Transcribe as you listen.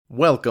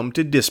Welcome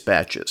to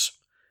Dispatches,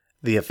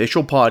 the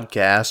official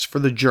podcast for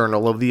the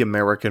Journal of the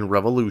American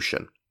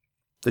Revolution.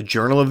 The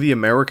Journal of the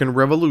American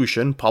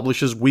Revolution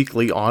publishes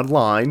weekly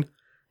online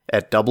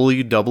at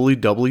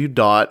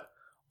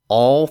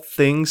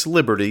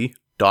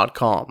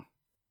www.allthingsliberty.com.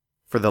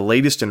 For the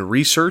latest in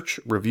research,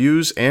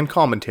 reviews, and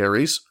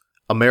commentaries,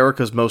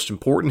 America's most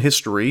important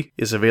history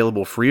is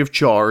available free of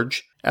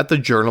charge at the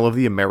Journal of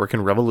the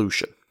American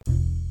Revolution.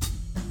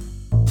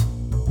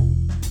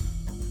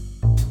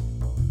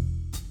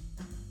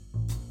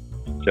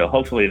 So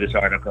hopefully this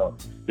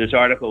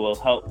article will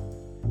help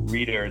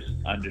readers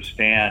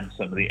understand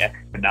some of the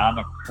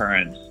economic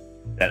currents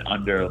that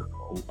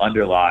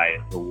underlie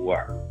the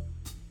war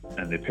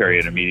and the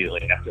period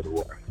immediately after the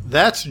war.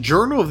 That's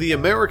Journal of the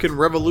American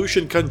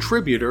Revolution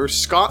contributor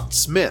Scott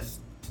Smith,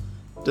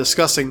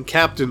 discussing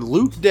Captain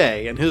Luke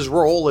Day and his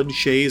role in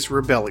Shays'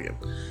 Rebellion.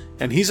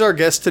 And he's our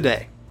guest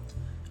today.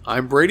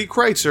 I'm Brady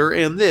Kreitzer,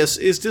 and this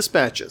is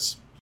Dispatches.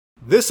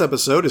 This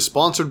episode is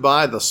sponsored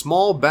by the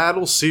Small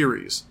Battle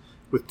series,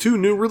 with two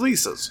new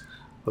releases,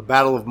 The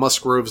Battle of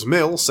Musgrove's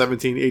Mill,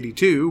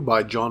 1782,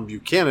 by John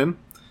Buchanan,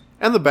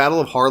 and The Battle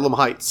of Harlem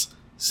Heights,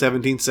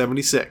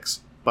 1776,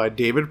 by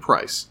David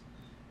Price.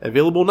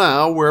 Available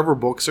now wherever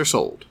books are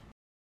sold.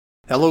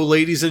 Hello,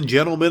 ladies and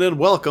gentlemen, and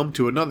welcome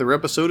to another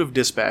episode of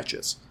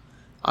Dispatches.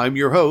 I'm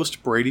your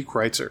host, Brady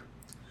Kreitzer.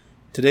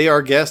 Today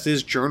our guest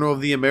is Journal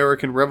of the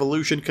American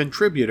Revolution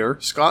contributor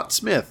Scott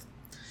Smith,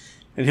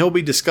 and he'll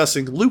be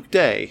discussing Luke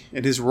Day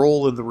and his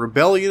role in the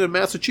rebellion in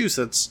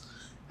Massachusetts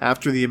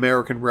after the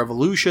American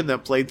Revolution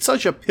that played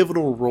such a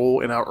pivotal role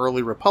in our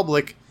early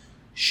republic,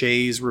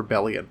 Shays'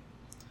 Rebellion.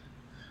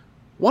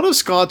 One of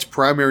Scott's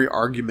primary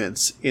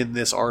arguments in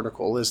this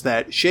article is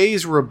that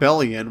Shays'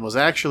 Rebellion was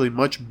actually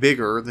much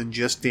bigger than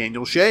just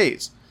Daniel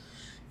Shays.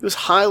 It was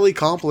highly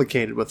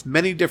complicated with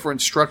many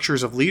different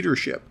structures of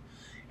leadership,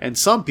 and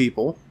some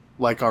people,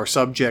 like our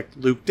subject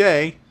Luke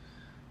Day,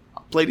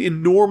 played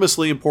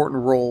enormously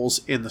important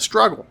roles in the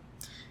struggle,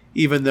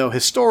 even though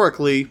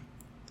historically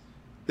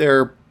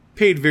they're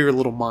paid very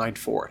little mind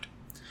for it.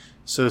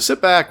 So sit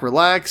back,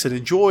 relax, and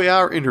enjoy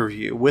our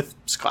interview with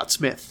Scott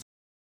Smith.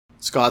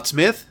 Scott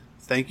Smith,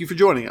 thank you for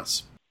joining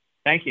us.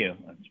 Thank you.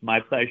 It's my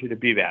pleasure to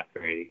be back,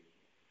 Brady.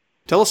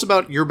 Tell us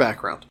about your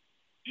background.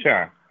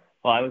 Sure.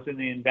 Well, I was in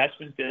the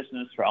investment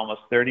business for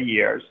almost 30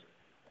 years,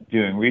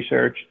 doing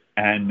research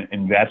and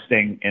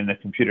investing in the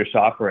computer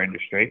software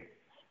industry.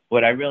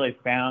 What I really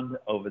found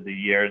over the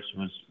years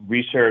was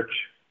research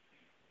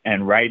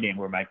and writing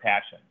were my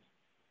passions.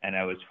 And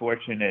I was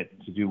fortunate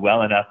to do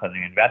well enough on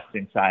the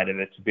investing side of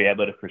it to be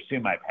able to pursue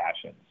my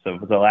passion. So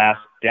for the last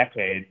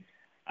decade,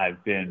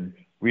 I've been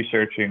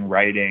researching,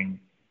 writing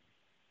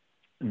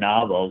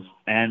novels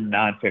and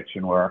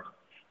nonfiction work.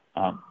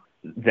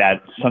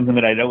 That's something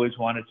that I'd always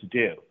wanted to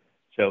do.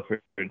 So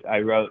I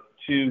wrote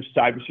two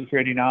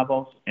cybersecurity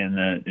novels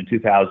in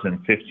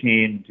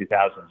 2015,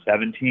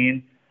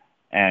 2017.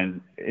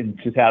 And in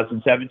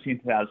 2017,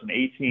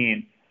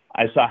 2018,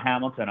 I saw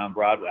Hamilton on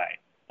Broadway.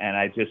 And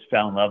I just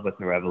fell in love with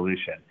the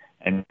revolution.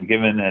 And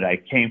given that I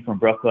came from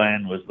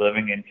Brooklyn, was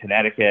living in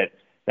Connecticut,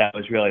 that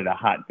was really the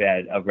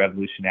hotbed of the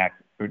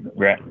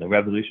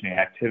revolutionary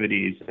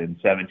activities in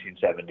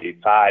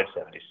 1775,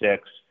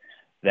 76,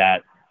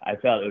 that I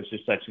felt it was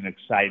just such an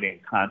exciting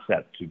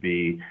concept to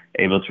be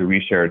able to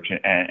research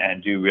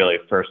and do really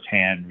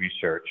firsthand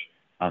research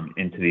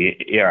into the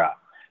era.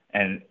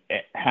 And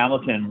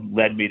Hamilton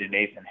led me to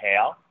Nathan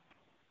Hale,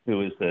 who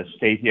was the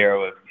state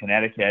hero of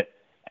Connecticut,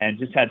 and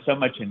just had so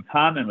much in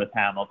common with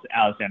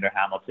Alexander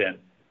Hamilton.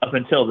 Up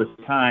until this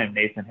time,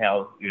 Nathan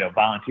Hale,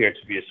 volunteered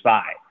to be a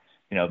spy.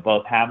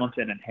 Both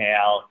Hamilton and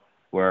Hale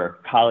were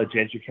college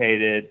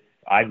educated,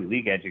 Ivy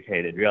League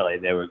educated, really.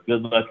 They were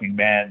good-looking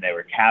men. They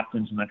were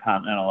captains in the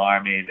Continental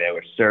Army. They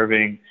were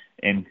serving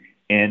in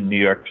New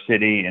York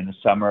City in the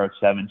summer of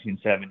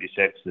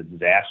 1776, the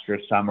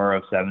disastrous summer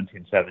of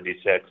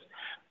 1776,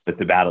 with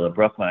the Battle of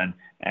Brooklyn.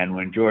 And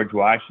when George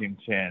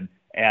Washington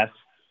asked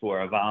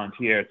for a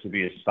volunteer to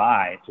be a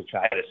spy to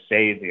try to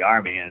save the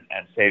army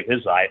and save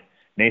his life,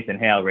 Nathan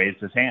Hale raised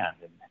his hand,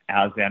 and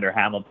Alexander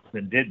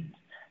Hamilton didn't.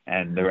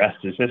 And the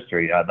rest is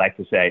history. I'd like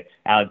to say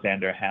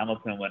Alexander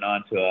Hamilton went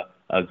on to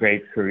a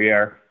great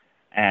career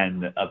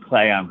and a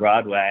play on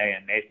Broadway,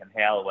 and Nathan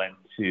Hale went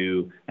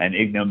to an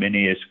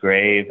ignominious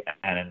grave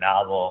and a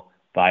novel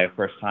by a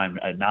first-time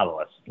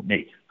novelist,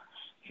 me.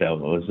 So it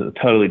was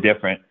totally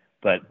different,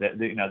 but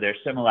their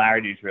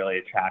similarities really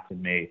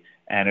attracted me,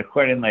 and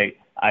accordingly,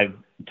 I've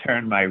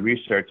turned my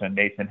research on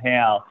Nathan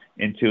Hale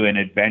into a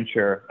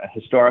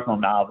historical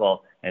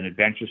novel, an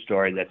adventure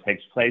story that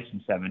takes place in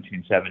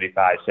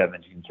 1775,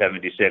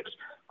 1776,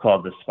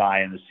 called The Spy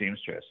and the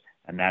Seamstress.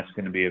 And that's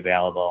going to be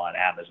available on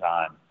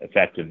Amazon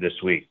effective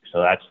this week. So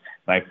that's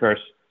my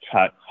first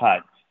cut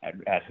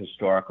at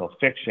historical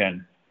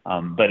fiction,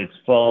 but it's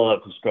full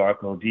of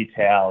historical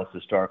details,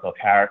 historical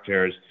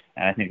characters,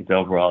 and I think it's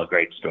overall a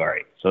great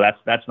story. So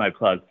that's my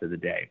plug for the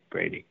day,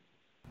 Brady.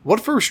 What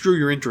first drew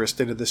your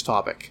interest into this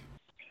topic?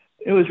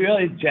 It was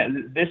really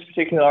this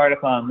particular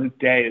article on Luke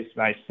Day is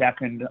my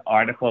second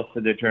article for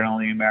the Journal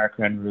of the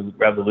American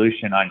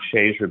Revolution on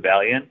Shays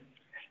Rebellion.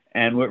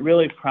 And what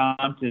really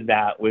prompted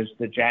that was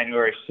the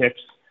January 6th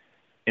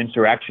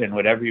insurrection,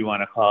 whatever you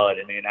want to call it,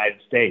 in the United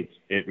States.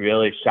 It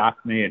really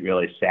shocked me. It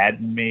really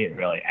saddened me. It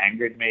really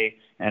angered me.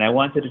 And I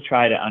wanted to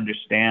try to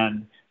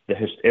understand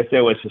if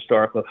there was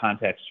historical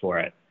context for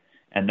it.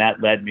 And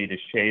that led me to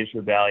Shays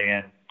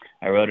Rebellion.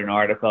 I wrote an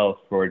article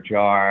for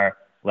JAR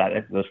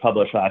that was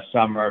published last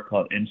summer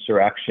called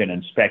Insurrection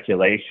and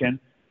Speculation,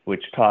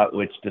 which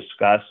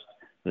discussed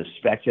the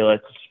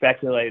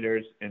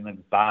speculators in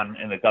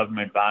the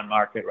government bond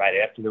market right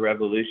after the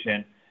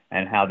revolution,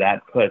 and how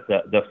that put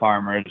the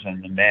farmers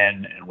and the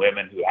men and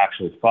women who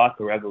actually fought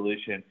the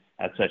revolution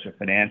at such a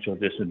financial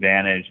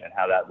disadvantage, and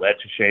how that led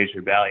to Shays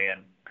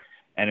Rebellion.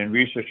 And in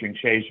researching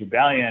Shays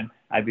Rebellion,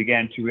 I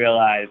began to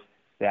realize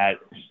that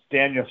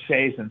Daniel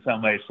Shays in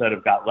some ways sort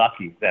of got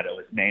lucky that it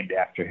was named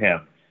after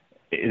him.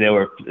 There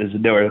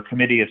were a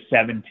committee of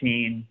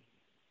 17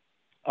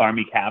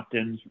 Army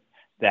captains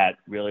that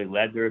really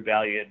led the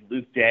rebellion.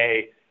 Luke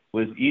Day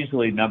was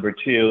easily number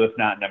two, if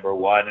not number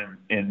one,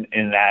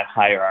 in that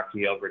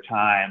hierarchy over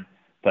time.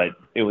 But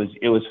it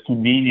was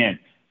convenient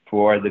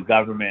for the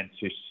government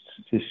to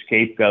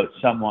scapegoat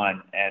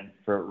someone, and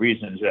for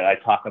reasons that I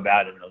talk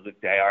about in the Luke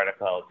Day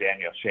article,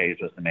 Daniel Shays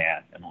was the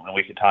man, and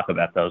we can talk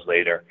about those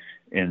later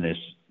in this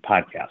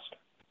podcast.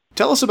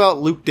 Tell us about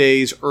Luke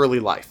Day's early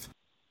life.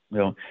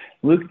 So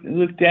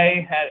Luke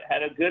Day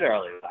had a good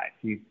early life.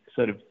 He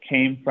sort of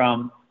came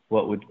from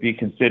what would be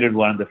considered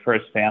one of the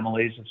first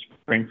families of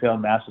Springfield,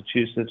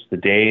 Massachusetts, the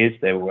Days.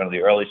 They were one of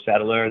the early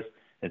settlers.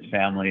 His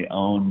family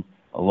owned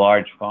a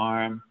large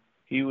farm.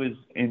 He was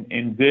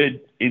in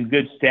good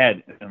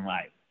stead in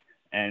life.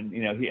 And,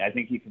 I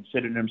think he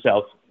considered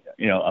himself,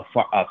 a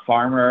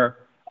farmer,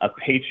 a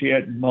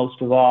patriot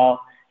most of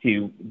all.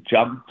 He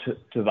jumped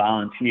to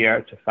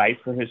volunteer to fight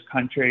for his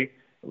country.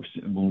 It was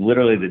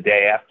literally the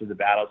day after the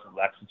battles of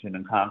Lexington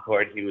and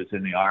Concord, he was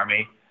in the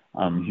Army.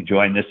 He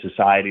joined the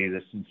Society of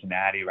the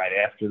Cincinnati right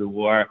after the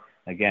war,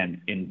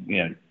 again,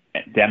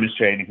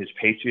 demonstrating his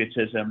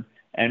patriotism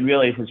and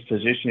really his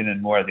position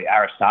in more of the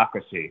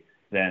aristocracy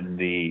than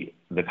the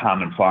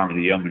common farmer,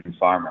 the yeoman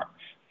farmer.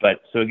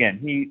 But so again,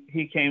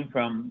 he came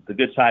from the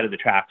good side of the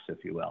tracks,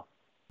 if you will.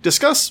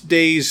 Discuss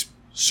Day's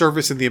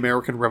service in the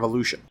American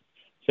Revolution.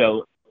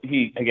 So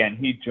he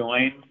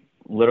joined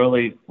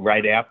literally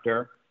right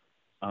after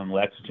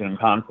Lexington and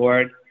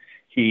Concord.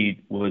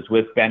 He was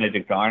with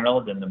Benedict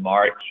Arnold in the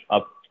march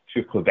up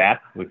to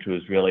Quebec, which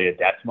was really a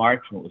death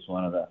march. It was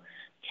one of the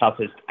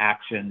toughest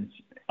actions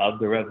of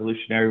the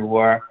Revolutionary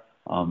War.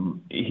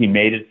 He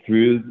made it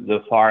through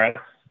the forests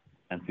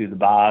and through the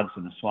bogs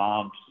and the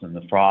swamps and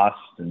the frost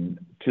and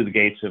to the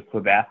gates of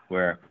Quebec,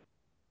 where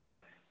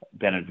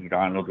Benedict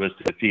Arnold was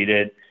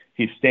defeated.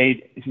 He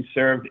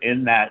served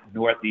in that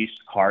northeast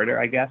corridor,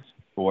 I guess,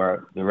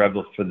 for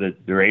the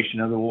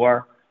duration of the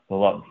war,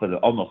 for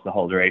almost the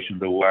whole duration of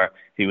the war.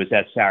 He was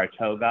at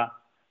Saratoga,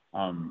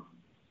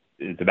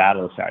 the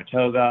Battle of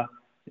Saratoga.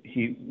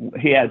 He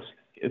had,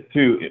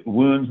 through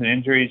wounds and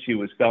injuries, he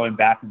was going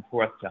back and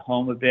forth to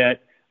home a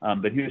bit,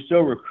 but he was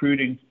still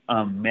recruiting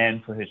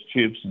men for his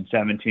troops in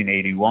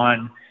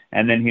 1781,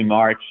 and then he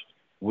marched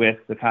with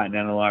the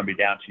Continental Army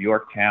down to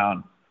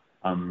Yorktown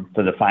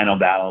for the final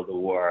battle of the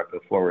war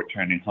before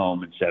returning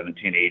home in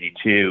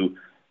 1782.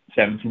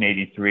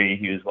 1783,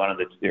 he was one of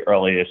the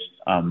earliest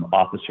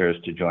officers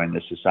to join the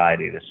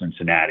Society, the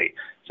Cincinnati.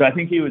 So I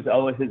think his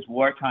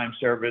wartime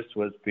service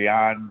was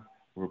beyond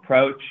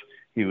reproach.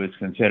 He was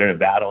considered a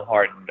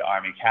battle-hardened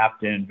Army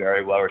captain,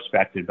 very well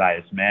respected by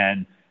his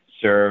men,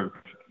 served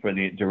for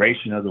the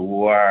duration of the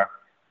war,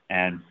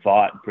 and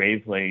fought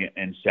bravely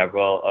in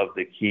several of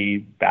the key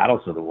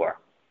battles of the war.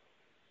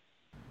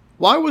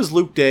 Why was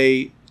Luke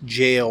Day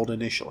jailed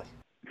initially?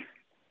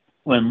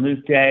 When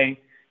Luke Day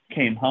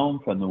came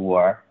home from the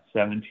war,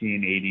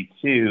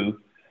 1782,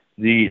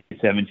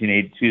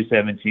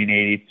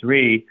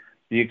 1783,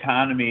 the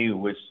economy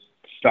was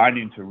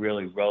starting to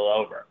really roll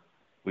over.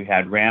 We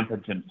had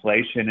rampant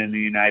inflation in the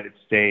United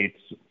States,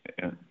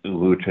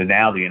 which are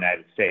now the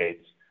United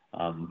States.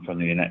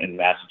 In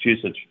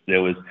Massachusetts,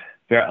 there was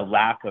a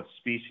lack of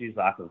species,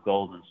 lack of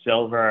gold and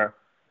silver.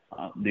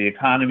 The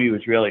economy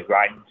was really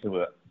grinding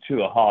to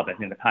a halt. I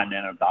think the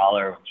continental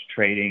dollar was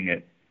trading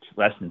at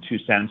less than 2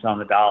 cents on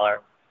the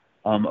dollar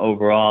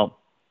overall.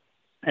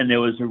 And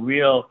there was a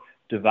real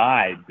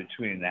divide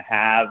between the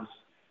haves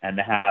and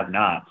the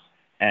have-nots.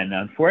 And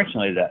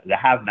unfortunately, the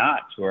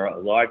have-nots were a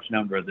large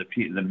number of the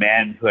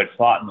men who had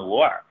fought in the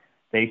war.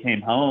 They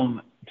came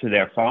home to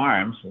their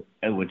farms,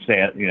 which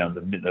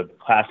the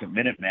classic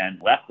Minutemen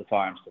left the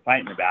farms to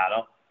fight in the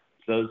battle.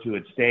 Those who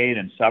had stayed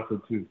and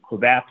suffered through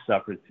Quebec,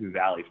 suffered through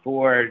Valley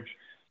Forge,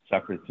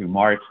 suffered through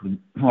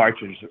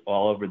marches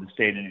all over the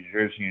state of New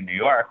Jersey and New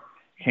York,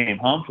 came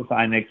home to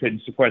find they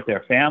couldn't support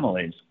their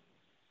families.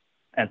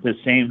 At the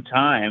same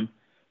time,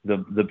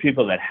 the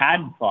people that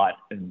hadn't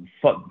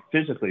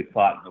physically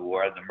fought in the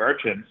war, the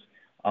merchants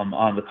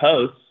on the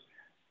coast,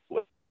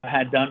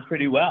 had done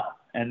pretty well.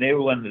 and they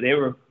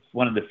were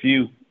one of the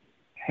few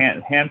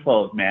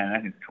handful of men,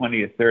 I think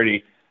 20 or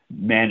 30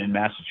 men in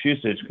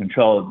Massachusetts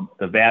controlled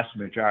the vast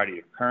majority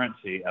of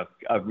currency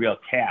of real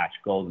cash,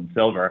 gold and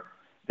silver.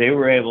 They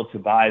were able to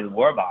buy the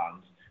war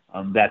bonds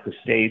that the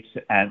states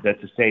and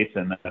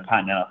the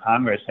Continental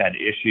Congress had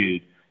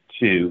issued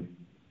to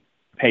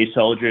pay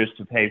soldiers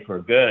to pay for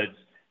goods.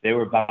 They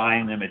were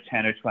buying them at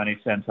 10 or 20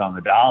 cents on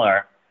the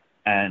dollar,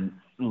 and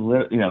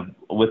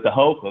with the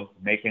hope of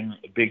making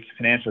a big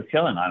financial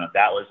killing on it.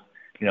 That was,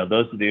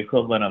 those are the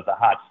equivalent of the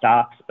hot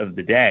stocks of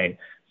the day.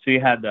 So you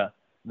had the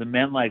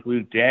men like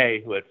Luke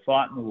Day, who had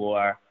fought in the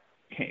war,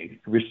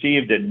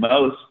 received at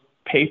most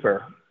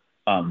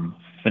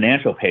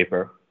financial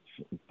paper,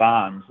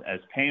 bonds as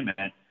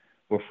payment,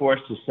 were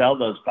forced to sell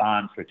those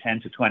bonds for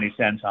 10 to 20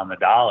 cents on the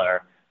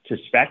dollar to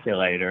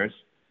speculators,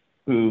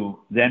 who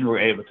then were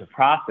able to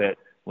profit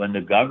when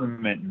the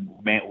government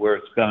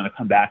was going to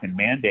come back and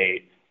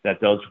mandate that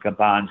those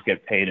bonds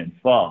get paid in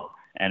full.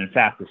 And in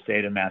fact, the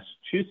state of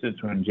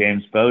Massachusetts, when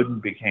James Bowdoin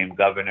became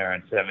governor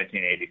in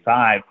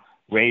 1785,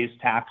 raised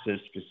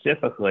taxes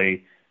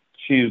specifically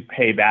to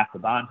pay back the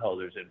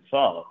bondholders in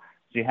full.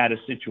 So you had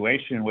a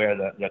situation where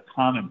the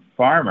common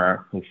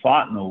farmer who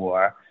fought in the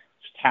war,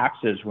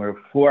 taxes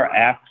were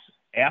 4x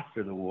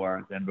after the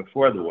war than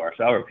before the war.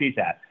 So I'll repeat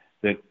that.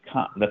 The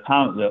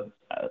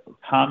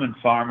common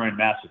farmer in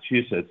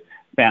Massachusetts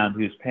found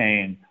he was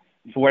paying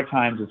 4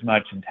 times as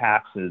much in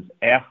taxes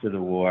after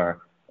the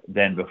war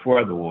than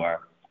before the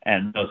war.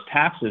 And those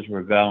taxes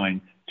were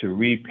going to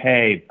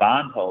repay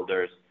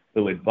bondholders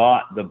who had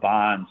bought the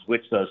bonds,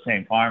 which those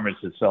same farmers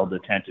had sold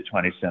at 10 to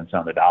 20 cents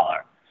on the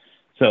dollar.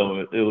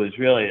 So it was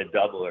really a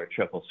double or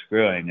triple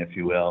screwing, if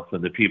you will, for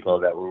the people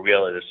that were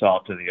really the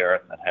salt of the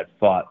earth and had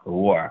fought the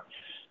war.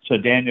 So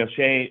Daniel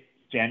Shays,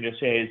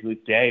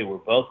 Luke Day were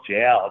both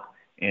jailed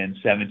in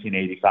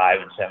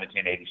 1785 and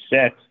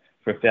 1786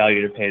 for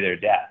failure to pay their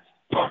debts.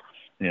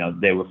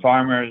 They were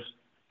farmers.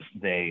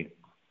 They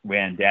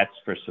ran debts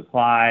for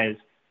supplies.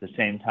 At the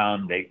same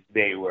time,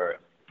 they were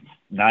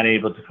not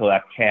able to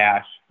collect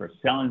cash for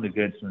selling the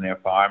goods from their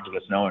farm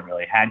because no one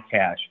really had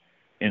cash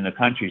in the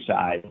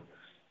countryside.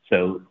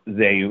 So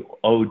they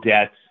owed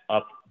debts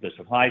up the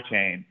supply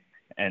chain,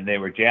 and they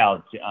were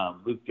jailed.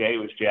 Luke Day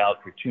was jailed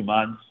for 2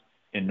 months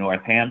in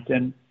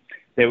Northampton.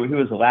 He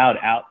was allowed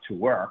out to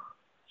work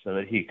so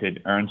that he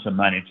could earn some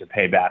money to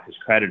pay back his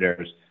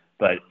creditors.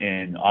 But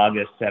in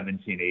August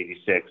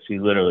 1786, he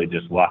literally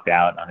just walked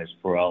out on his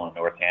parole in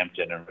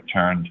Northampton and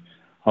returned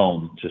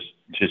home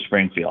to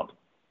Springfield.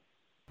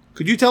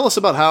 Could you tell us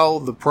about how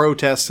the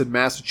protests in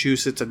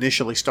Massachusetts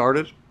initially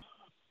started?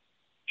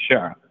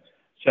 Sure.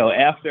 So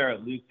after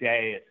Luke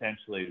Day,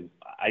 essentially,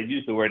 I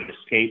use the word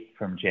escape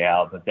from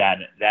jail, but that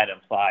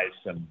implies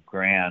some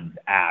grand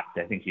act.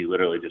 I think he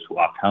literally just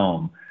walked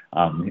home.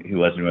 He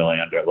wasn't really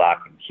under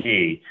lock and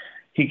key.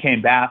 He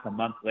came back a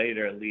month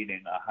later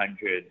leading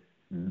 100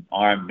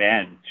 armed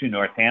men to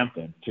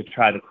Northampton to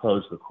try to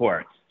close the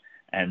courts.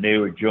 And they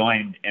were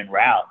joined en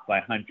route by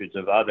hundreds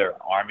of other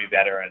Army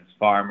veterans,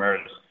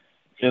 farmers.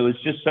 It was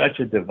just such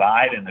a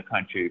divide in the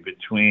country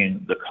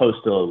between the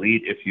coastal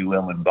elite, if you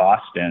will, in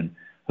Boston,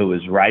 who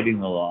was writing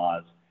the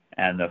laws,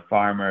 and the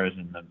farmers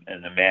and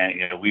the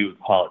men. We would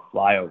call it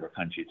flyover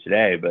country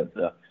today, but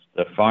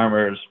the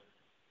farmers,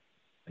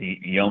 the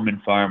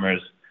yeoman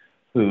farmers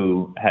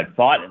who had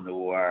fought in the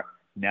war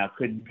now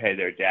couldn't pay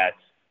their debts.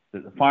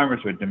 The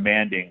farmers were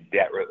demanding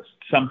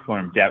some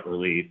form of debt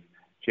relief.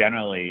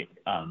 Generally,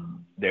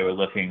 they were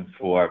looking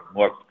for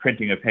more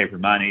printing of paper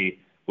money,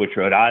 which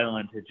Rhode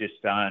Island had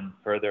just done,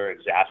 further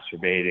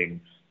exacerbating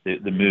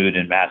the mood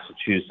in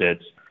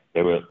Massachusetts.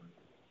 They were,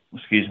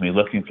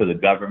 looking for the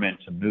government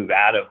to move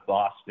out of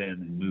Boston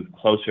and move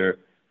closer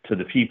to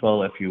the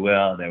people, if you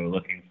will. They were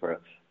looking for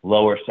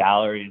lower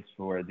salaries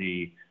for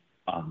the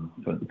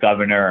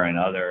governor and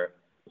other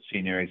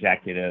senior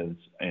executives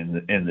in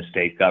the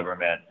state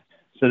government.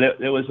 So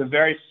there was a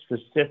very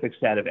specific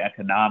set of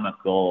economic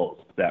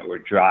goals that were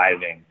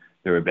driving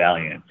the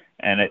rebellion.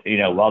 And,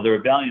 while the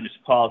rebellion is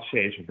called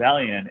Shays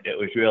Rebellion, it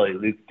was really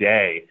Luke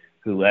Day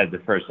who led the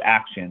first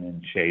action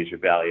in Shays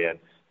Rebellion,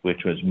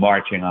 which was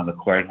marching on the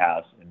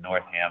courthouse in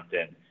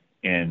Northampton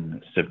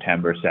in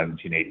September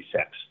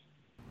 1786.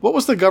 What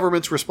was the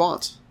government's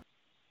response?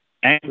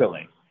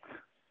 Angrily.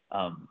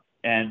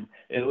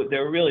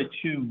 There were really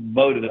two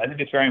motives. I think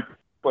it's very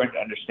important to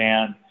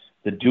understand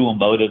the dual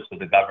motives of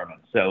the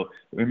government. So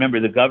remember,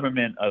 the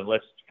government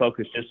let's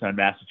focus just on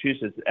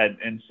Massachusetts.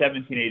 In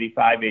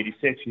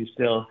 1785-86, you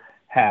still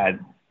had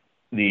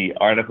the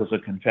Articles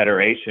of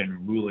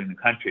Confederation ruling the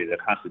country. The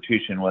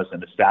Constitution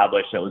wasn't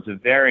established. So it was a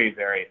very,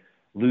 very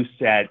loose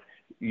set.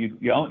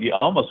 You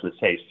almost would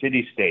say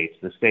city-states.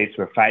 The states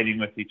were fighting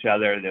with each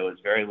other. There was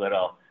very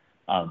little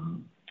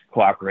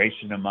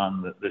cooperation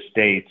among the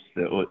states.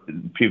 There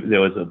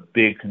was a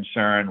big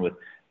concern with,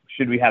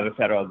 should we have a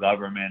federal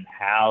government?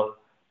 How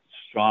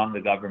strong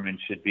the government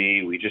should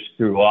be? We just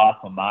threw off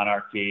a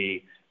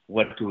monarchy.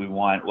 What do we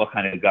want? What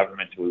kind of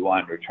government do we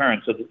want in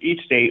return? So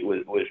each state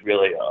was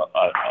really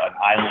an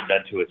island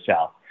unto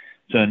itself.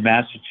 So in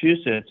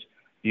Massachusetts,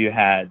 you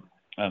had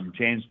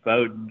James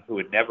Bowdoin, who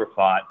had never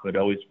fought but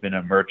always been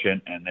a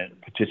merchant and a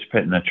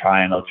participant in the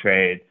triangle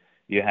trade.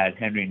 You had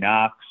Henry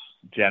Knox,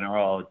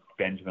 general,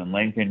 Benjamin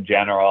Lincoln,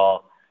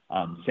 general,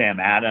 Sam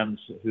Adams,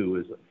 who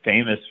was a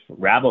famous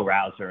rabble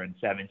rouser in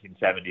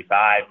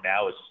 1775,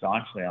 now is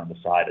staunchly on the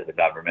side of the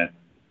government.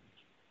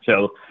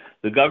 So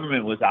the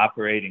government was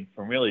operating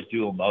from really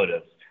dual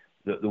motives.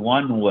 The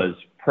one was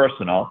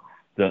personal.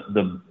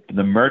 The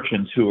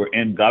merchants who were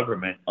in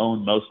government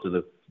owned most of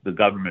the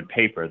government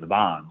paper, the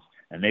bonds,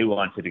 and they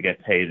wanted to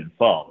get paid in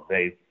full.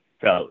 They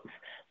felt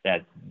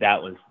that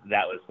was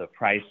the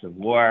price of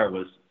war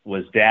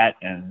was debt,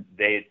 and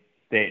they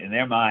in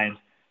their minds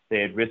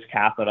they had risked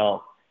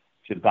capital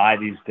to buy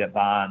these debt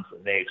bonds,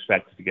 and they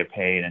expected to get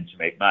paid and to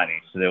make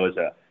money. So there was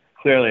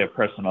clearly a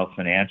personal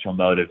financial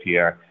motive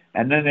here.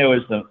 And then there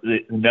was the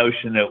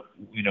notion that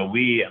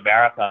we,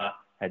 America,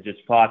 had just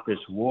fought this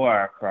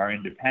war for our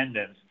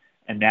independence,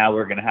 and now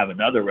we're going to have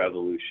another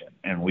revolution,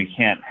 and we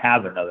can't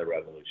have another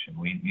revolution.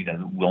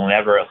 We'll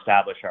never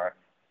establish our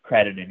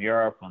credit in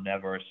Europe.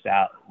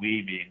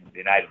 We, being the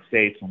United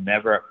States, will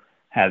never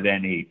have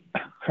any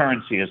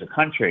currency as a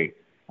country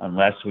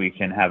unless we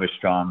can have a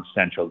strong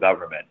central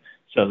government.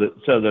 So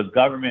the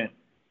government,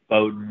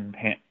 Bowdoin,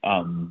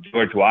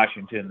 George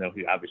Washington, though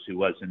he obviously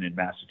wasn't in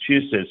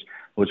Massachusetts,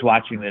 was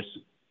watching this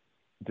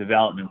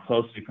development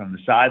closely from the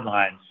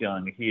sidelines,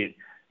 feeling that he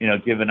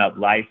had given up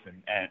life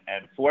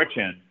and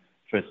fortune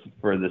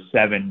for the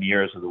 7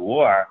 years of the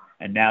war,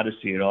 and now to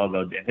see it all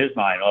go, in his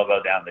mind, all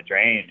go down the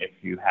drain if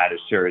you had a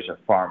series of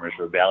farmers'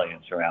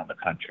 rebellions around the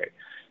country.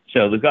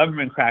 So the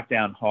government cracked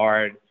down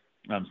hard.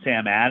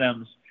 Sam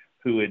Adams,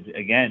 who had,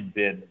 again,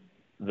 been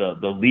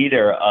the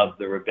leader of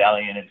the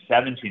rebellion in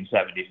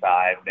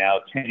 1775,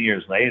 now 10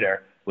 years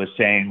later, was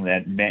saying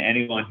that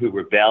anyone who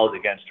rebelled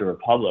against a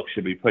republic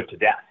should be put to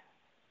death.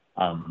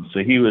 So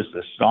he was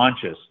the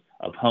staunchest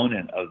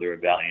opponent of the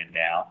rebellion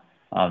now.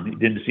 He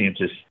didn't seem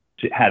to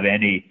have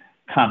any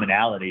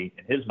commonality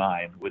in his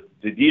mind with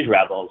these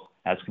rebels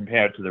as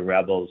compared to the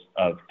rebels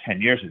of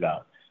 10 years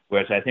ago.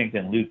 Whereas I think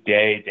in Luke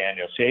Day,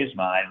 Daniel Shays'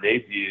 mind, they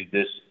viewed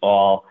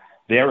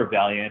their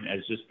rebellion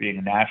as just being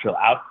a natural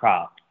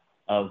outcrop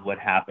of what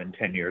happened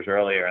 10 years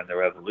earlier in the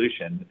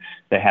revolution.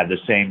 They had the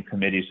same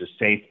committees of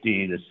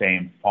safety, the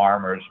same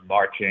farmers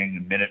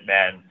marching,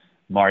 Minutemen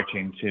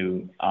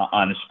marching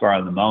on a spur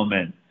of the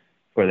moment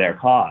for their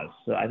cause.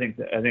 So I think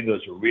it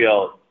was a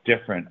real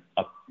different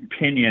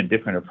opinion,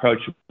 different approach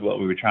to what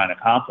we were trying to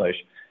accomplish,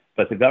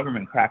 but the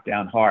government cracked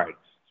down hard.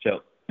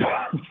 So,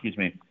 excuse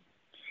me,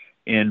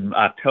 in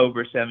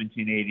October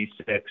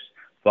 1786,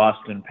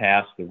 Boston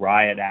passed the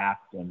Riot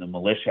Act and the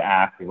Militia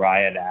Act. The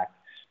Riot Act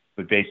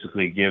would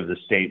basically give the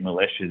state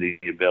militia the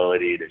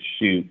ability to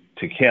shoot,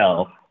 to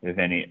kill,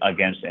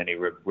 against any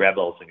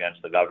rebels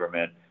against the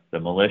government. The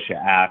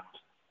Militia Act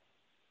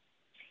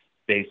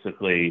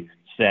basically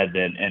said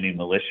that any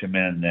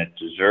militiamen that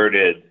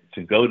deserted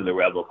to go to the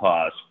rebel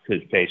cause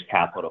could face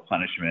capital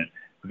punishment,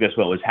 because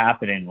what was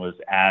happening was,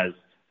 as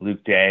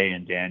Luke Day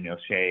and Daniel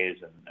Shays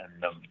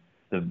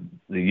and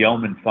the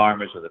yeoman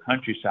farmers of the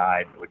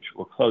countryside, which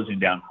were closing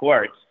down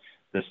courts,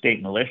 the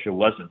state militia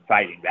wasn't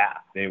fighting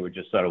back. They were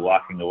just sort of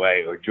walking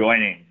away or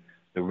joining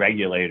the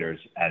regulators,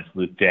 as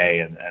Luke Day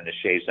and the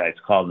Shaysites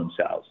called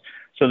themselves.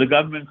 So the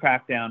government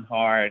cracked down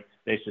hard.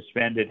 They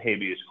suspended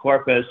habeas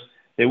corpus.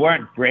 They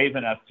weren't brave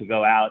enough to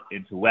go out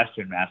into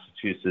western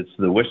Massachusetts,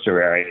 the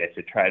Worcester area,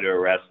 to try to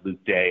arrest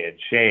Luke Day and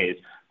Shays.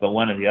 But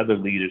one of the other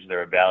leaders of the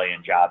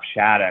rebellion, Job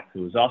Shattuck,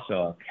 who was also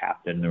a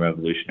captain in the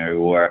Revolutionary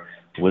War,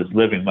 was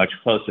living much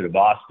closer to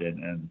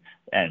Boston,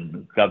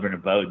 and Governor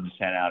Bowdoin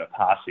sent out a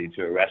posse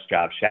to arrest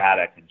Job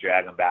Shattuck and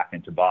drag him back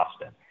into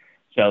Boston.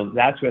 So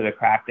that's where the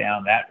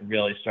crackdown, that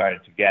really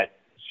started to get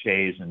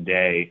Shays and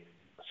Day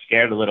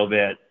scared a little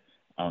bit.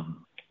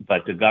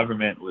 But the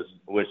government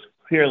was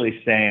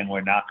clearly saying,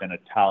 we're not going to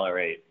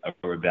tolerate a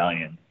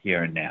rebellion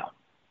here and now.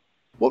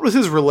 What was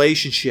his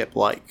relationship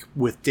like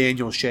with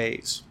Daniel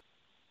Shays?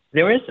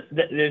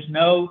 There's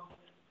no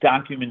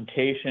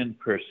documentation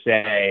per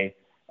se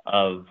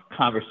of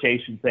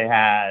conversations they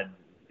had.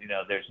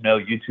 There's no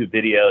YouTube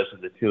videos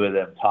of the two of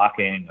them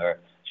talking or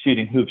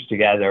shooting hoops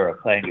together or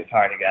playing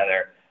guitar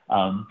together.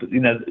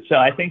 So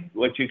I think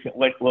what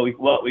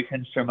we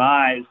can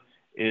surmise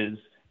is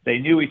they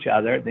knew each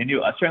other. They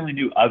certainly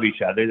knew of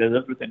each other. They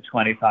lived within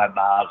 25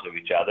 miles of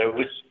each other,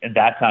 which at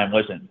that time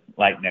wasn't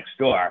like next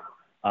door.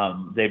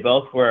 They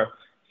both were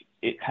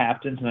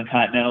captains in the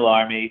Continental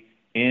Army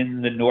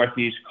in the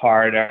Northeast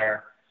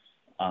Corridor.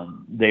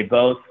 They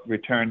both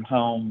returned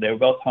home. They were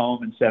both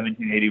home in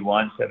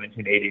 1781,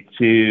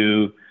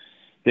 1782.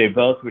 They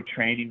both were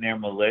training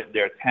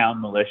their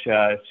town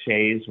militia.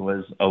 Shays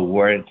was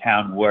a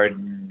town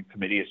warden,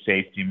 committee of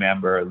safety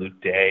member.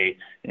 Luke Day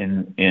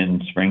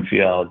in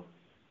Springfield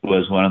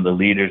was one of the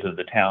leaders of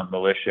the town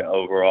militia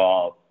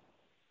overall.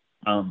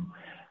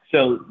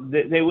 So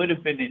they would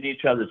have been in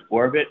each other's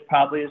orbit,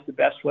 probably is the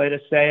best way to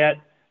say it.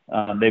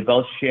 They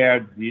both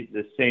shared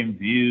the same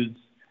views,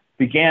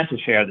 began to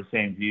share the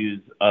same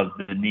views of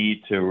the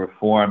need to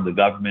reform the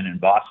government in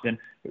Boston.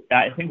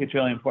 I think it's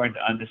really important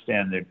to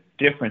understand their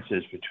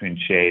differences between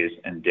Shays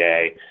and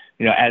Day.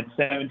 At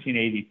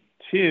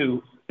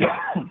 1782,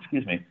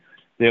 excuse me,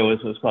 there was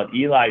what's called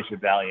Eli's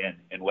Rebellion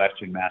in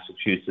Western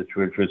Massachusetts,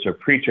 which was a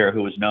preacher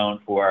who was known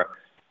for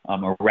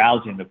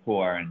arousing the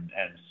poor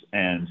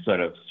and sort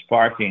of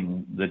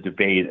sparking the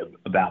debate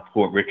about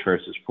poor, rich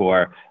versus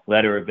poor,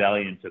 led a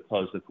rebellion to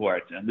close the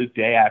courts. And Luke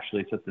Day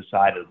actually took the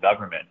side of the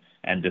government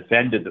and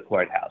defended the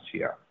courthouse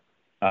here,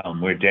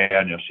 where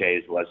Daniel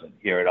Shays wasn't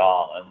here at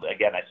all. And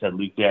again, I said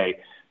Luke Day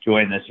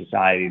joined the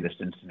Society of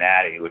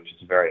Cincinnati, which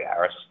is a very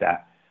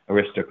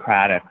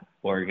aristocratic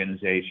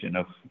organization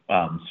of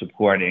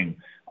supporting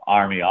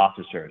Army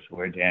officers,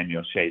 where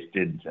Daniel Shays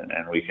didn't.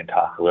 And we can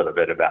talk a little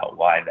bit about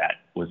why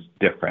that was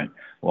different,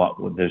 what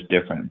there's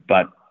different.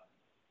 But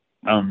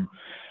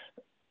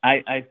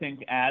I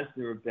think as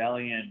the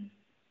rebellion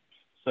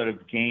sort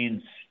of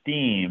gained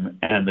steam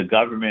and the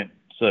government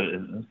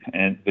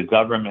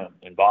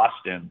in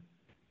Boston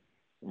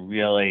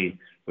really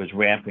was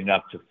ramping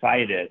up to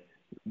fight it,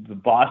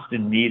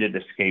 Boston needed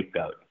a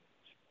scapegoat.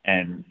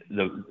 And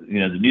the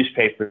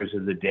newspapers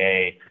of the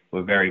day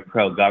were very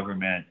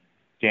pro-government.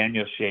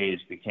 Daniel Shays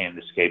became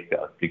the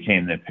scapegoat,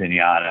 became the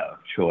pinata of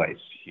choice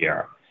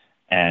here.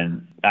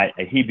 And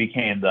he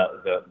became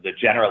the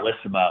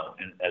generalissimo,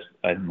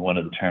 as one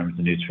of the terms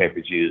the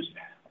newspapers used,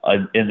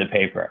 in the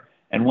paper.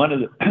 And one of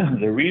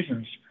the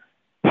reasons,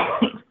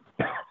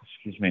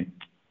 excuse me,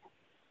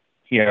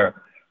 here,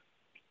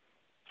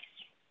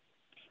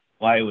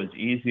 why it was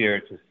easier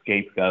to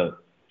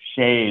scapegoat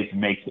Shays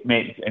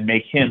and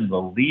make him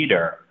the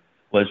leader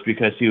was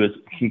because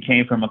he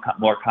came from a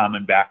more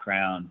common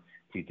background.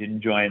 He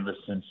didn't join the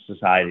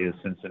Society of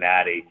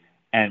Cincinnati,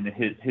 and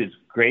his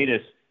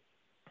greatest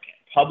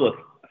public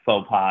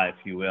faux pas,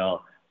 if you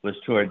will, was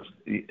towards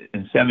in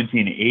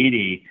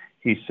 1780.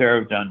 He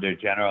served under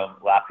General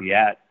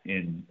Lafayette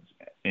in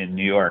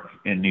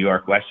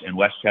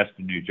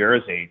Westchester, New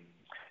Jersey,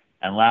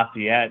 and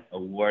Lafayette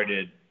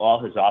awarded all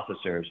his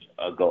officers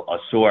a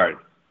sword.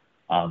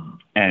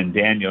 And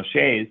Daniel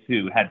Shays,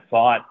 who had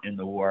fought in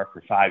the war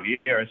for 5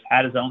 years,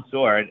 had his own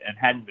sword and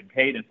hadn't been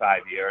paid in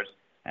 5 years,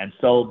 and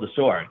sold the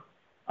sword.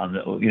 And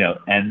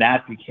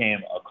that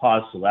became a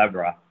cause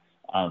célèbre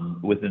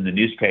within the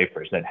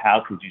newspapers, that how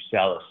could you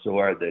sell a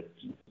sword that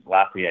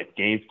Lafayette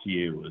gave to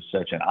you was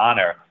such an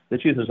honor. The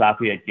truth is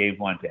Lafayette gave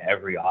one to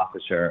every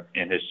officer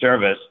in his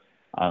service,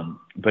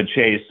 but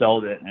Shays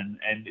sold it,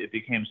 and it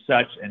became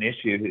such an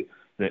issue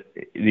that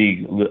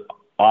the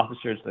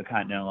officers of the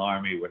Continental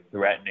Army were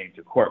threatening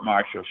to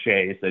court-martial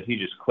Shays that he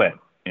just quit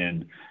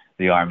in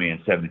the Army in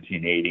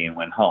 1780 and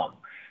went home.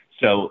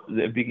 So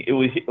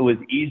it was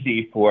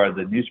easy for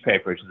the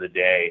newspapers of the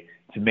day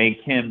to make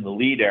him the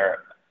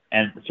leader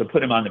and to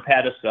put him on the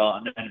pedestal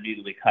and then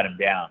immediately cut him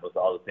down with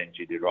all the things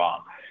he did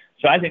wrong.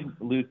 So I think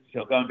Luke,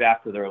 going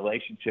back to the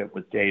relationship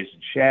with Day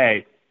and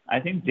Shay, I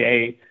think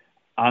Day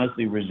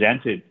honestly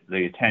resented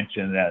the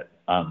attention that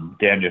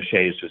Daniel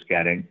Shays was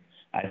getting.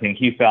 I think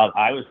he felt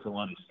I was the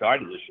one who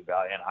started this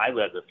rebellion. I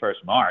led the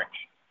first march,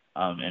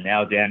 and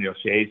now Daniel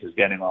Shays is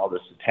getting all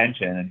this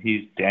attention, and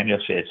he's Daniel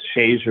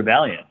Shays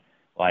Rebellion.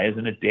 Why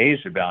isn't it Day's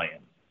Rebellion?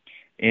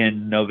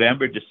 In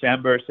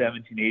December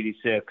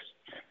 1786,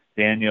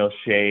 Daniel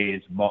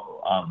Shays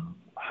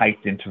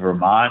hiked into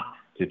Vermont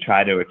to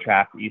try to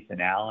attract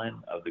Ethan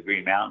Allen of the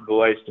Green Mountain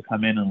Boys to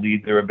come in and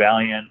lead the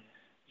rebellion.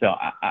 So,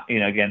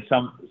 again,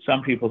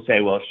 some people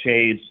say, well,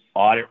 Shays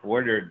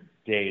ordered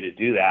Day to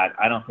do that.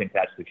 I don't think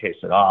that's the case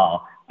at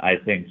all. I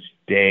think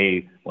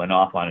Day went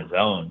off on his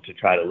own to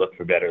try to look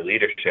for better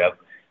leadership.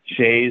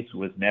 Shays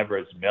was never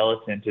as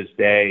militant as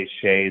Day.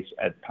 Shays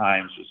at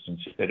times was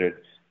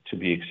considered to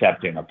be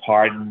accepting a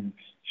pardon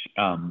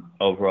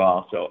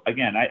overall. So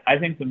again, I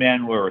think the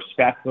men were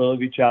respectful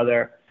of each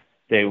other.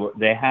 They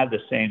had the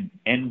same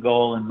end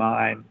goal in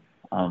mind,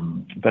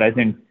 but I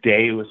think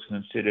Day was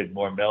considered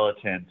more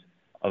militant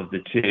of the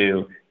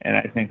two. And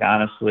I think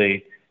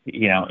honestly,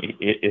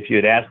 if you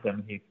had asked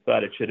him, he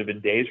thought it should have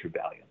been Day's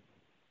rebellion.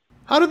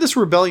 How did this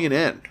rebellion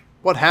end?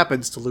 What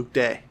happens to Luke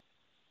Day?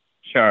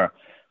 Sure.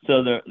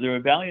 So the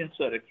rebellion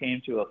sort of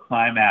came to a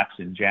climax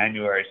in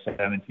January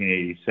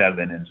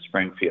 1787 in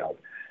Springfield.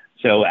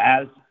 So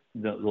as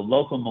the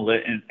local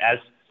militia, as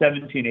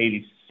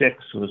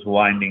 1786 was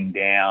winding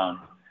down,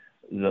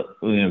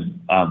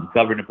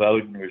 Governor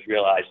Bowdoin was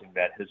realizing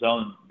that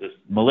the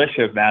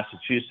militia of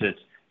Massachusetts,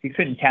 he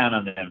couldn't count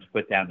on them to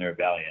put down the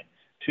rebellion.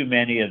 Too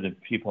many of the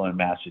people in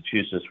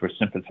Massachusetts were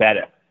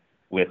sympathetic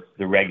with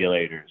the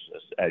regulators,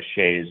 as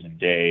Shays and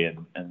Day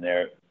and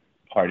their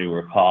party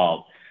were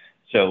called.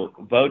 So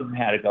Bowdoin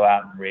had to go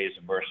out and raise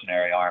a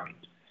mercenary army,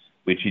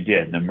 which he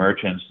did. And the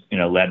merchants,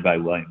 led by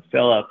William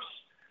Phillips,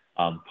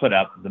 put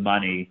up the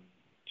money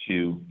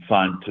to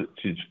fund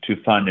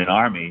an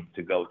army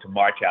to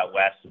march out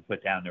west and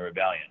put down the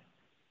rebellion.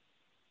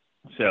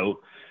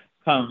 So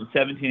come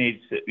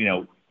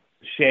 1786,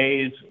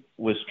 Shays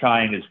was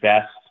trying his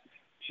best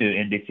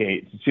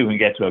to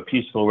get to a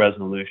peaceful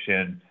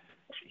resolution.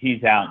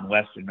 He's out in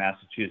western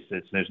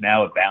Massachusetts. There's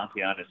now a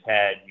bounty on his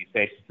head. He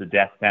faces the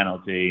death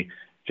penalty.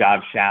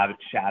 Job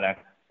Shattuck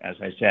as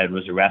I said,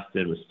 was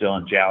arrested, was still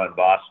in jail in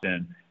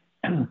Boston.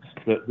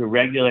 The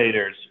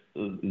regulators,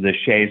 the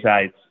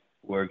Shaysites,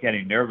 were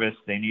getting nervous.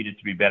 They needed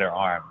to be better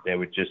armed. They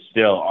were just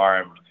still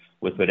armed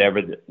with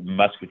whatever the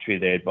musketry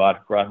they had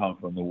brought home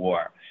from the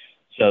war.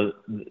 So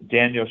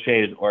Daniel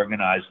Shays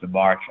organized a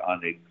march on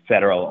the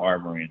federal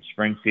armory in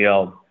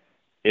Springfield.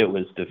 It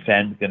was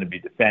going to be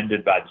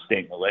defended by the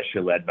state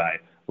militia led by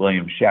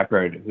William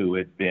Shepard, who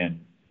had been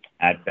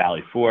at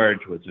Valley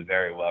Forge, was a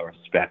very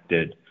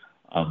well-respected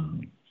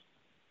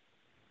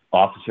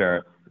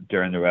officer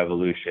during the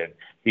Revolution.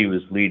 He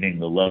was leading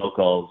the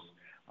locals,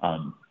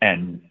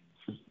 and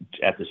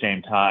at the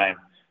same time,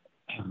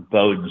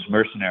 Bowdoin's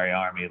mercenary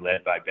army,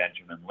 led by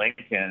Benjamin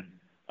Lincoln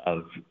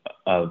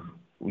of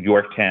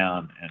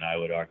Yorktown, and I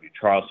would argue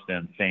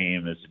Charleston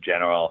fame as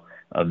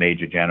a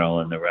major general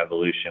in the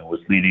Revolution, was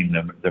leading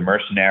the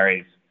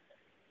mercenaries.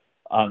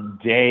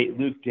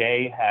 Luke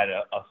Day had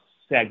a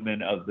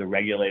segment of the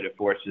regulated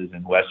forces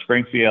in West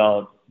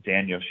Springfield.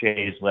 Daniel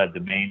Shays led the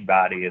main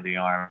body of the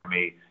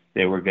army.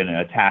 They were going to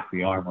attack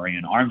the armory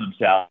and arm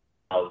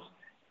themselves.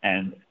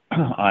 And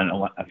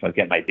if I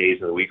get my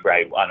days of the week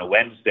right, on a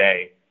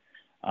Wednesday,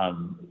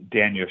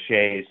 Daniel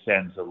Shays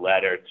sends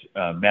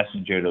a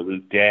messenger to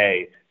Luke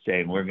Day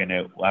saying,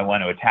 I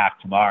want to attack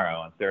tomorrow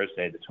on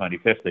Thursday, the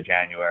 25th of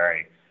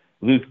January.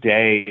 Luke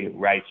Day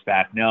writes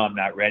back, no, I'm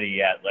not ready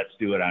yet. Let's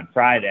do it on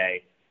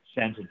Friday.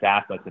 Sends it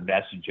back like the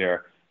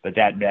messenger, but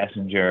that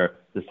messenger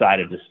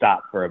decided to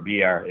stop for a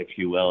beer, if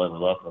you will, in a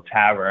local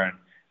tavern.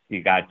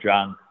 He got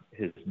drunk.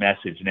 His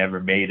message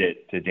never made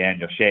it to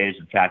Daniel Shays.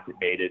 In fact, it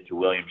made it to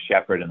William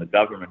Shepard and the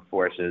government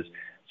forces.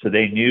 So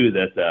they knew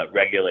that the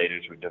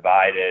regulators were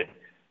divided.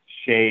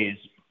 Shays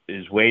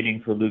is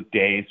waiting for Luke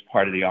Day's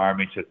part of the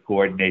army to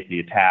coordinate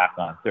the attack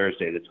on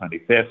Thursday, the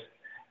 25th.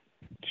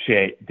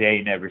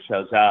 Day never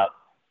shows up.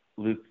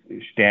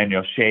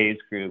 Daniel Shays'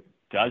 group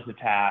does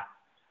attack.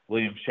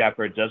 William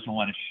Shepard doesn't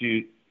want to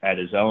shoot at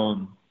his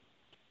own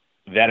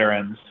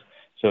veterans,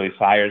 so he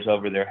fires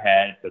over their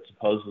head, but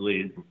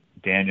supposedly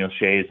Daniel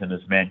Shays and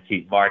his men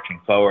keep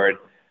marching forward.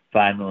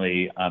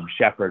 Finally,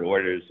 Shepard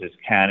orders his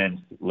cannons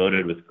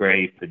loaded with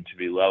grape and to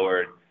be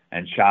lowered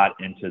and shot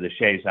into the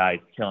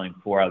Shaysites, killing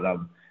 4 of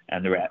them,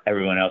 and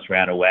everyone else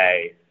ran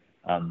away.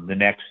 The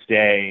next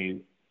day,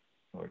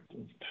 or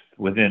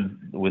within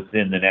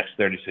the next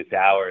 36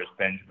 hours,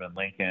 Benjamin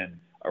Lincoln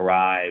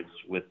arrives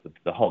with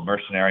the whole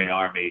mercenary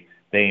army.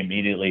 They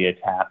immediately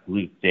attack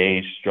Luke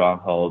Day's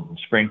stronghold in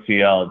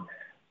Springfield.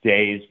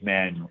 Day's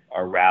men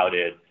are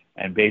routed,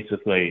 and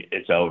basically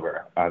it's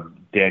over.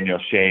 Daniel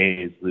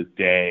Shays, Luke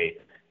Day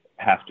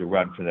have to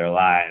run for their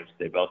lives.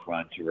 They both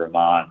run to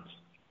Vermont,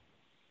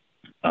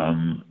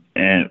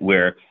 and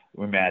where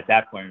at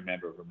that point,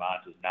 remember,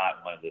 Vermont is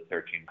not one of the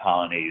 13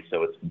 colonies,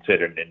 so it's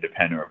considered an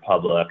independent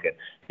republic, and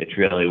it's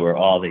really where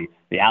all the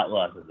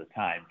outlaws of the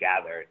time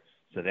gathered.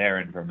 So they're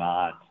in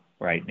Vermont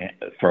right now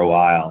for a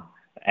while.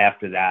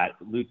 After that,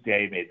 Luke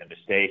Day made the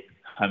mistake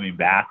coming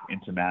back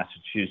into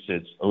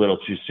Massachusetts a little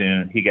too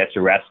soon. He gets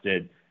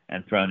arrested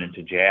and thrown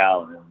into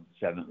jail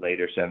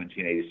later,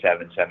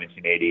 1787,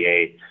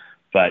 1788.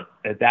 But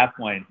at that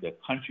point, the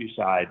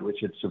countryside, which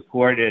had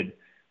supported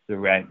the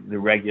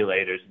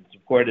regulators and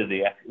supported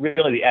I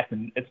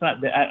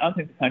don't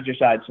think the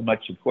countryside so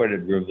much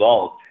supported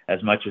revolt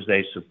as much as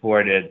they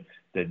supported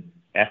the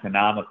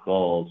economic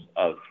goals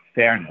of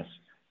fairness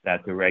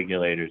that the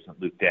regulators of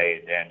Luke Day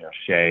and Daniel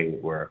Shay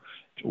were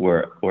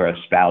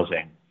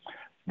espousing.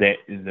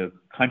 The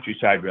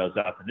countryside rose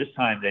up, and this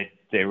time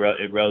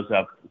it rose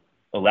up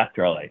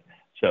electorally.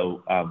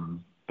 So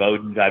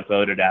Bowdoin got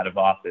voted out of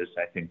office.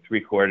 I think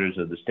 3/4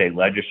 of the state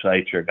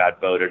legislature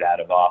got voted out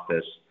of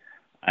office,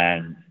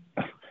 and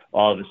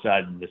all of a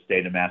sudden the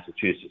state of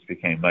Massachusetts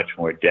became much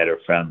more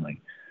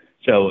debtor-friendly.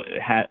 So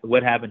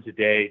what happened to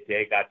Day?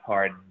 Day got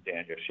pardoned.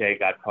 Daniel Shay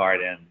got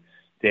pardoned.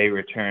 Day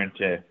returned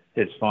to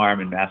his farm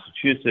in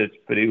Massachusetts,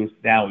 but he was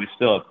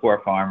still a poor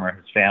farmer.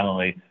 His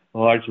family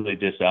largely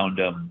disowned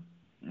him,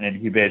 and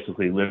he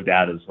basically lived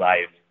out his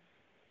life,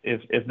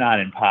 if not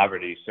in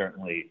poverty,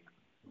 certainly,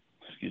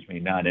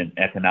 not in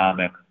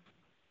economic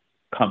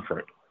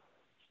comfort.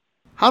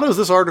 How does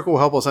this article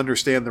help us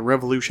understand the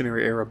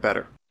Revolutionary Era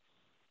better?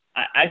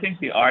 I think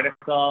the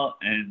article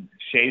and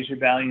Shays'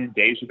 Rebellion,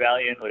 Day's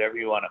Rebellion, whatever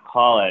you want to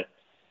call it,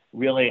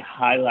 really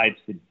highlights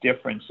the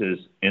differences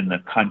in the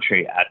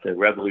country at the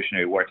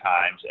Revolutionary War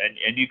times.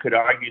 And you could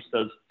argue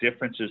those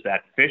differences,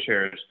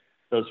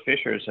 those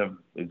fissures have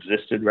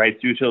existed right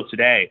through till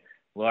today.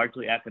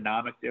 Largely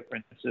economic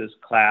differences,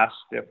 class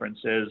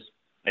differences,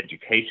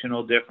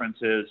 educational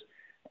differences,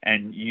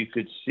 and you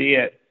could see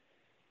it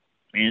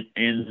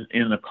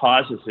in the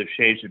causes of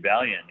Shays'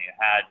 Rebellion. You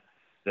had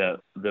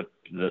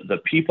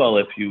the people,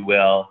 if you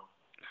will,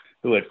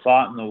 who had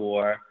fought in the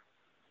war,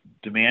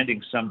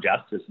 demanding some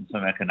justice and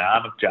some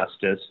economic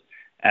justice.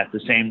 At the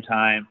same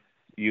time,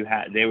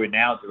 they were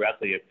now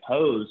directly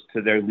opposed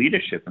to their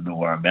leadership in the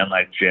war. Men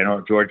like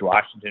General George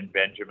Washington,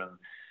 Benjamin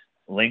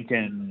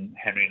Lincoln,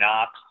 Henry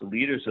Knox, the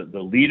leaders of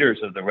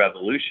the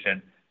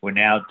Revolution, were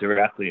now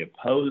directly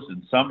opposed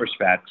in some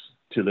respects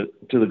to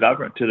the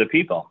government, to the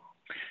people.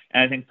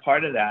 And I think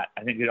part of that,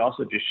 I think it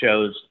also just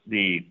shows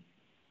the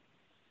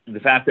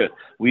fact that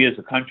we as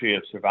a country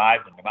have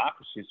survived and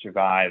democracy has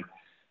survived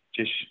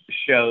just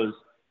shows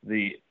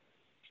the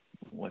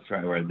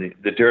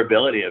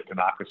durability of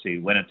democracy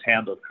when it's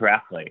handled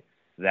correctly,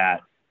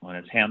 that when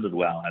it's handled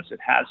well, as it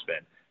has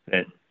been,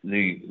 that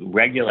the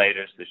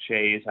regulators, the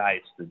Shays,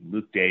 the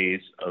Luke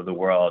Days of the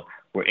world,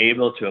 were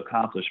able to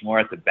accomplish more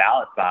at the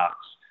ballot box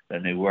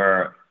than they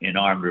were in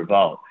armed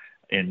revolt.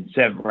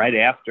 Right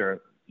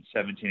after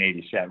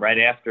 1787, right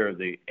after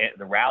the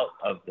rout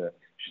of the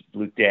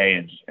Luke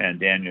Day and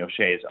Daniel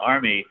Shays'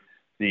 army,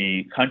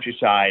 the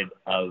countryside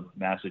of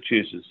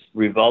Massachusetts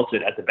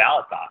revolted at the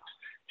ballot box.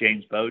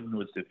 James Bowdoin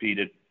was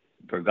defeated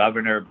for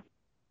governor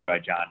by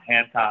John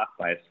Hancock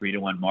by a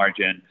 3-1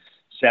 margin.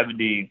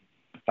 75%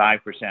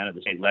 of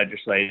the state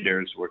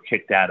legislators were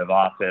kicked out of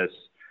office.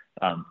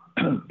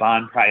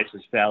 Bond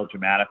prices fell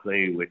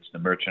dramatically, which the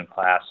merchant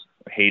class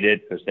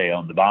hated because they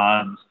owned the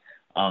bonds.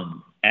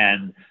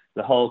 And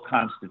the whole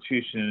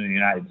Constitution of the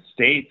United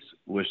States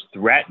was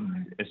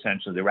threatened,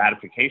 essentially, the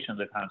ratification of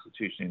the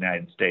Constitution of the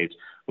United States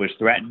was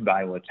threatened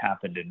by what's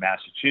happened in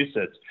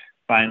Massachusetts.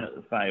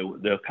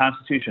 The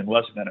Constitution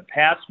wasn't going to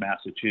pass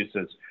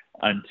Massachusetts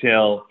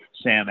until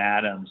Sam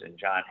Adams and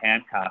John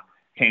Hancock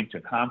came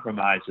to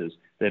compromises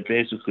that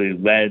basically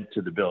led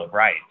to the Bill of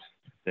Rights.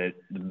 That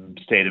the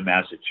state of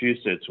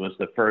Massachusetts was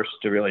the first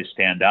to really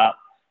stand up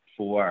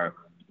for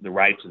the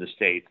rights of the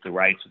states, the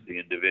rights of the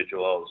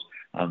individuals.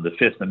 The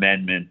Fifth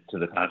Amendment to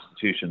the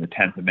Constitution, the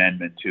 10th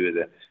Amendment to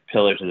the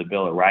Pillars of the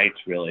Bill of Rights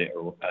really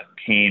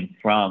came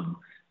from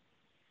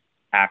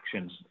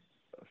actions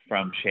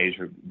from Shays,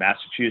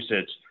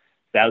 Massachusetts.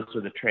 Those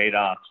were the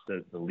trade-offs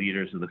that the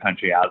leaders of the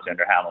country,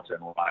 Alexander Hamilton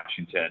and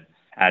Washington,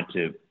 had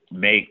to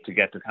make to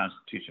get the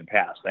Constitution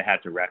passed. They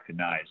had to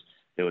recognize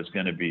there was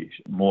going to be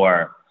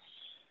more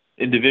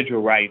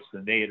individual rights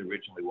than they had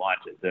originally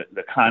wanted.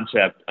 The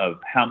concept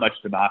of how much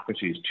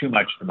democracy is too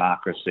much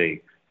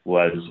democracy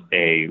was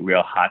a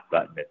real hot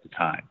button at the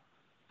time.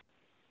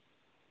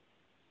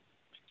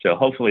 So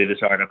hopefully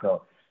this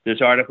article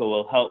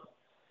will help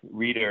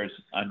readers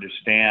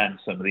understand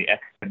some of the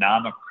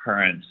economic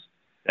currents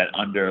that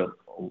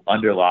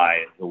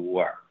underlie the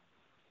war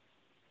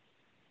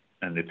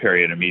and the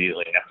period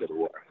immediately after the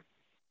war.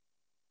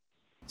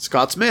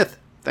 Scott Smith,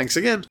 thanks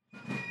again.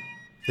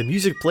 The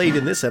music played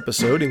in this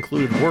episode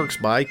included works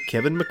by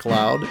Kevin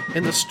MacLeod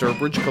and the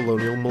Sturbridge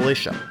Colonial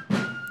Militia.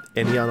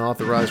 Any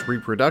unauthorized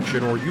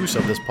reproduction or use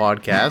of this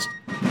podcast,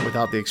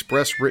 without the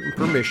express written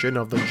permission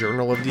of the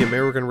Journal of the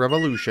American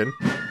Revolution,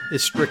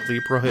 is strictly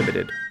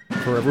prohibited.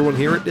 For everyone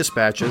here at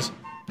Dispatches,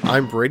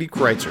 I'm Brady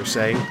Kreitzer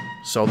saying,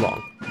 so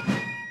long.